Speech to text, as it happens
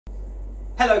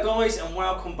Hello guys and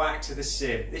welcome back to the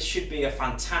sim. This should be a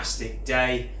fantastic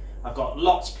day. I've got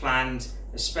lots planned,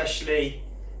 especially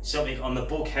something on the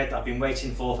bulkhead that I've been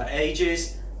waiting for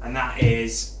ages, and that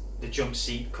is the jump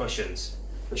seat cushions,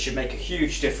 which should make a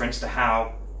huge difference to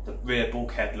how the rear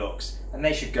bulkhead looks, and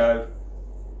they should go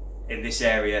in this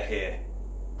area here.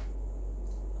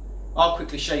 I'll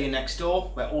quickly show you next door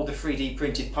where all the 3D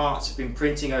printed parts have been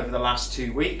printing over the last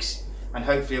 2 weeks, and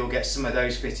hopefully we'll get some of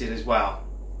those fitted as well.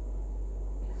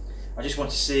 I just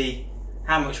want to see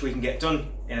how much we can get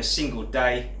done in a single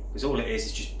day, because all it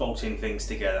is just bolting things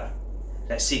together.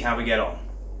 Let's see how we get on.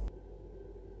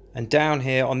 And down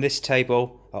here on this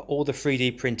table are all the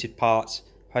 3D printed parts,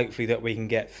 hopefully that we can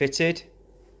get fitted.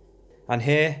 And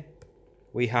here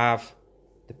we have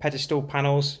the pedestal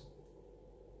panels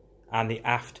and the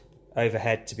aft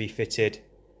overhead to be fitted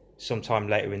sometime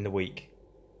later in the week.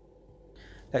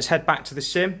 Let's head back to the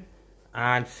sim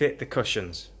and fit the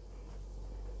cushions.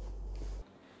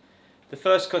 The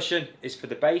first cushion is for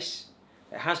the base.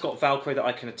 It has got Velcro that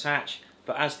I can attach,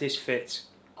 but as this fits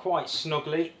quite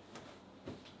snugly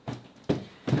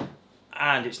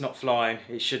and it's not flying,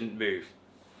 it shouldn't move.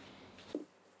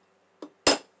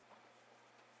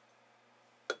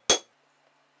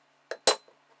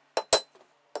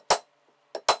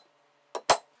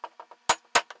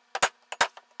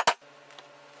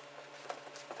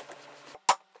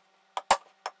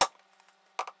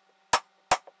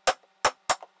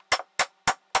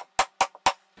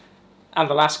 And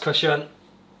the last cushion.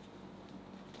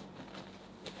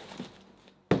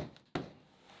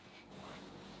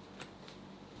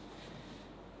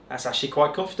 That's actually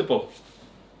quite comfortable.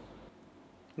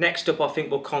 Next up, I think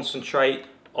we'll concentrate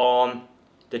on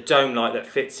the dome light that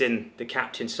fits in the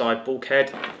captain side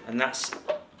bulkhead, and that's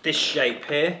this shape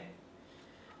here,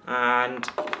 and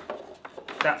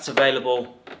that's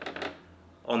available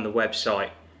on the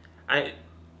website. And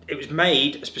it was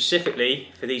made specifically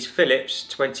for these Philips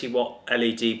 20-watt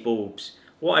LED bulbs.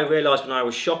 What I realised when I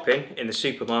was shopping in the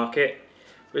supermarket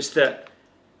was that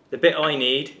the bit I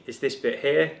need is this bit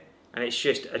here, and it's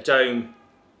just a dome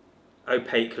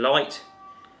opaque light.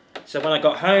 So when I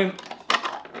got home,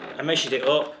 I measured it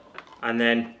up and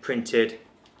then printed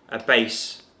a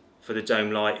base for the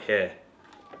dome light here.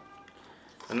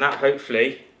 And that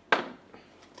hopefully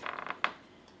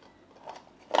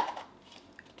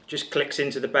just clicks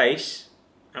into the base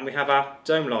and we have our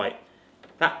dome light.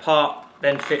 That part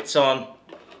then fits on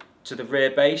to the rear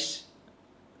base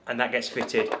and that gets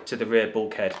fitted to the rear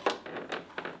bulkhead.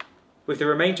 With the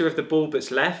remainder of the bulb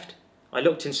that's left, I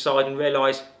looked inside and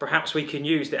realised perhaps we can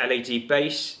use the LED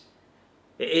base.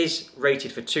 It is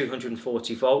rated for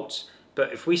 240 volts,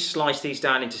 but if we slice these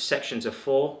down into sections of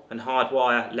 4 and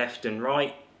hardwire left and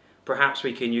right, perhaps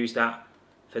we can use that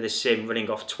for the sim running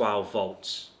off 12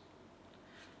 volts.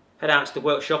 Head out to the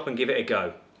workshop and give it a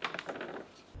go.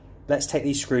 Let's take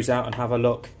these screws out and have a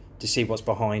look to see what's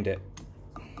behind it.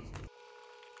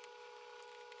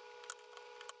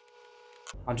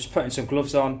 I'm just putting some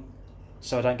gloves on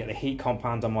so I don't get the heat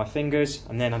compound on my fingers,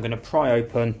 and then I'm going to pry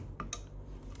open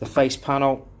the face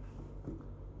panel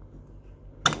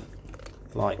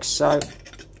like so.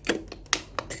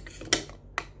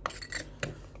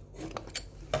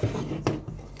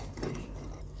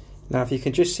 Now if you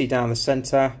can just see down the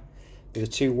centre with the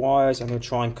 2 wires, I'm going to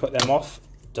try and cut them off.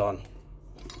 Done.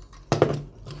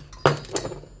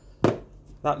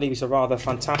 That leaves a rather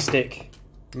fantastic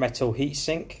metal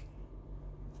heatsink.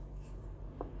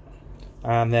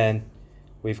 And then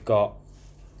we've got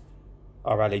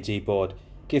our LED board.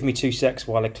 Give me 2 secs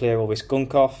while I clear all this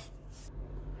gunk off.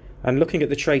 And looking at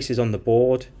the traces on the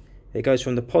board, it goes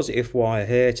from the positive wire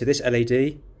here to this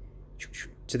LED,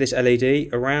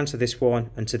 around to this one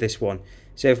and to this one.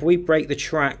 So if we break the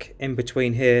track in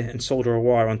between here and solder a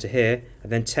wire onto here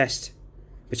and then test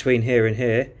between here and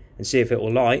here and see if it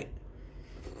will light,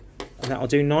 and that'll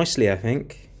do nicely, I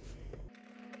think.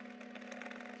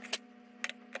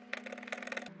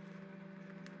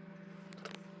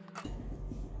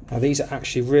 Now these are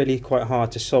actually really quite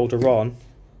hard to solder on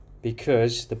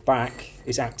because the back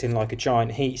is acting like a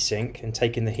giant heat sink and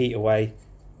taking the heat away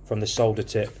from the solder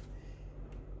tip.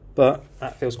 But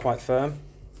that feels quite firm.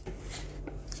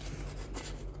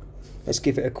 Let's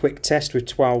give it a quick test with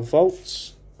 12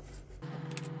 volts.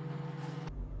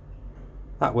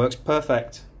 That works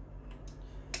perfect.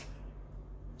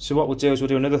 So what we'll do is we'll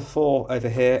do another 4 over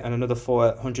here and another 4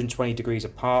 at 120 degrees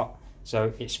apart,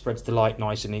 so it spreads the light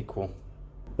nice and equal.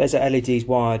 There's the LEDs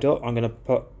wired up. I'm going to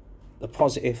put the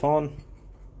positive on,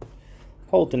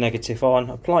 hold the negative on,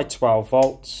 apply 12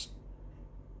 volts,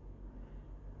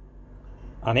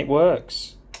 and it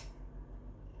works.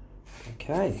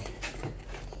 Okay.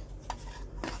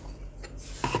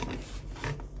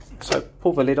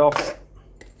 pull the lid off,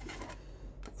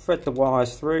 thread the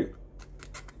wires through,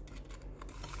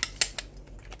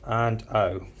 and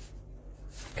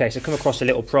okay, so come across a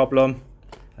little problem,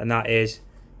 and that is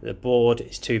the board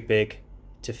is too big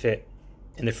to fit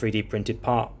in the 3D printed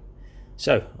part.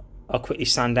 So I'll quickly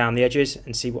sand down the edges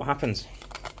and see what happens.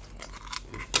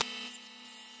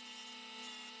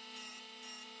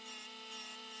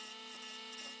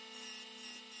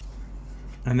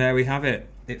 And there we have it.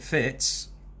 It fits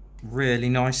really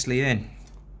nicely in.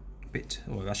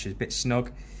 Actually a bit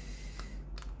snug.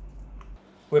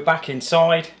 We're back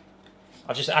inside.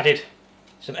 I've just added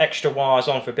some extra wires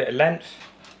on for a bit of length.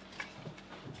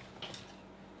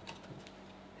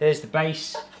 Here's the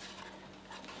base.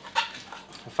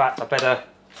 In fact, I better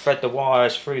thread the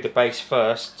wires through the base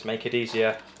first to make it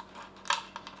easier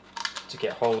to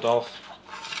get hold of.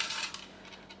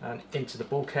 And into the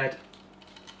bulkhead.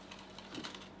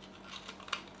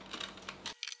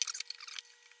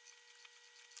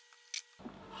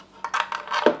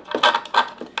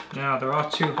 Now there are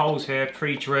 2 holes here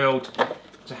pre-drilled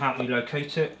to help me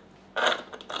locate it.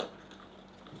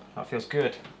 That feels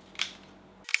good.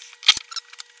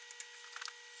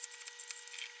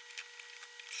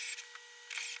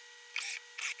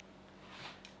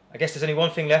 I guess there's only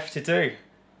one thing left to do,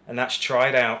 and that's try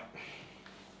it out.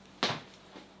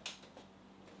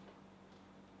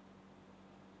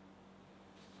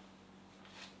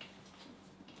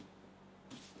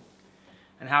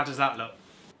 And how does that look?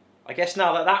 I guess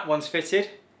now that that one's fitted,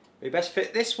 we best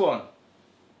fit this one.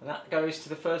 And that goes to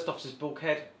the first officer's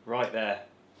bulkhead right there.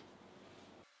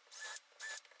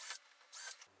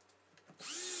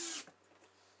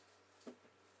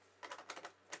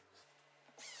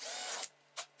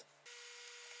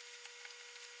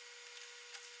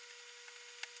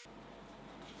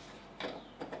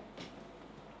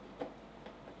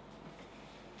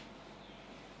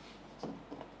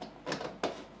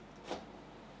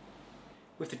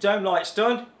 With the dome lights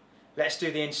done, let's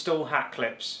do the install hat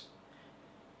clips.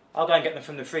 I'll go and get them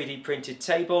from the 3D printed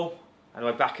table, and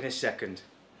I'll be back in a second.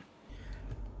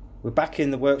 We're back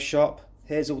in the workshop.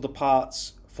 Here's all the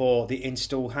parts for the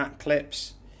install hat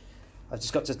clips. I've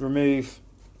just got to remove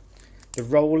the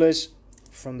rollers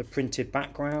from the printed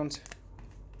background.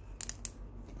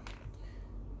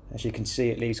 As you can see,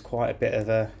 it leaves quite a bit of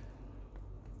a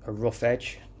rough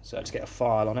edge, so I just get a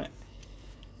file on it.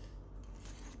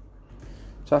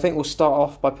 So I think we'll start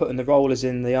off by putting the rollers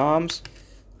in the arms.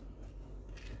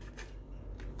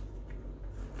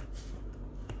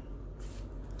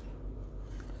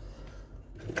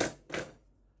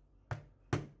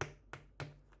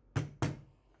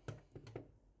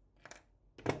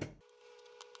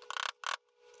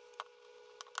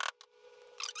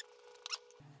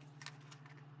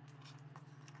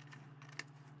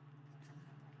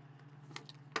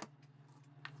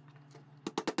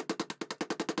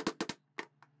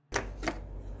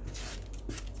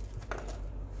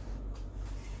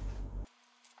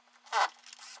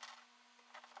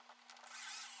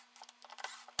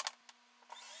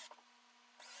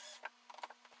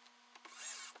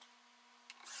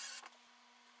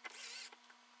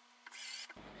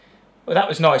 Well, that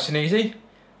was nice and easy.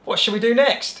 What should we do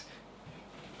next?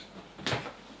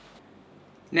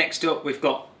 Next up, we've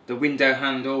got the window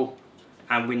handle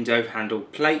and window handle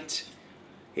plate.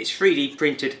 It's 3D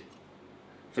printed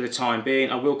for the time being.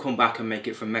 I will come back and make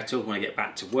it from metal when I get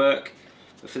back to work.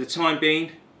 But for the time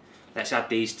being, let's add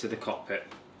these to the cockpit.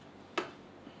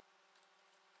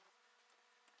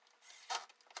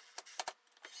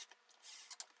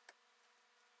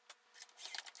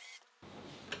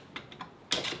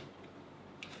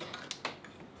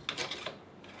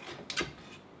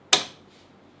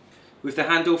 With the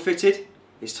handle fitted,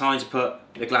 it's time to put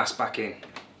the glass back in.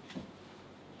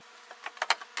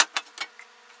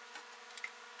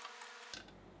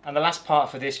 And the last part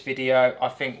for this video, I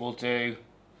think we'll do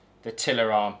the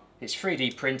tiller arm. It's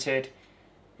 3D printed.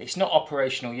 It's not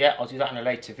operational yet. I'll do that in a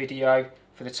later video.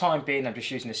 For the time being, I'm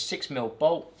just using a 6mm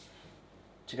bolt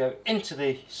to go into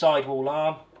the sidewall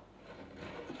arm,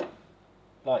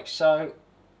 like so.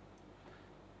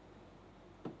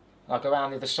 I'll go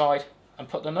around the other side and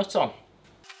put the nut on.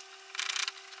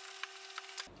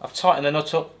 I've tightened the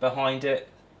nut up behind it.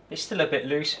 It's still a bit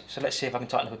loose, so let's see if I can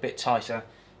tighten up a bit tighter,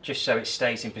 just so it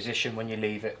stays in position when you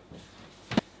leave it.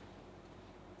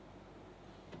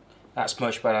 That's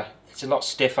much better. It's a lot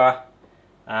stiffer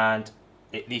and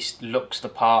it at least looks the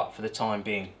part for the time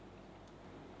being.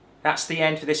 That's the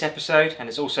end for this episode, and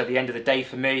it's also the end of the day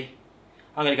for me.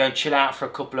 I'm going to go and chill out for a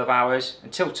couple of hours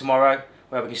until tomorrow,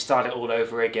 where we can start it all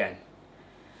over again.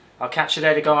 I'll catch you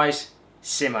later, guys.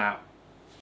 Sim out.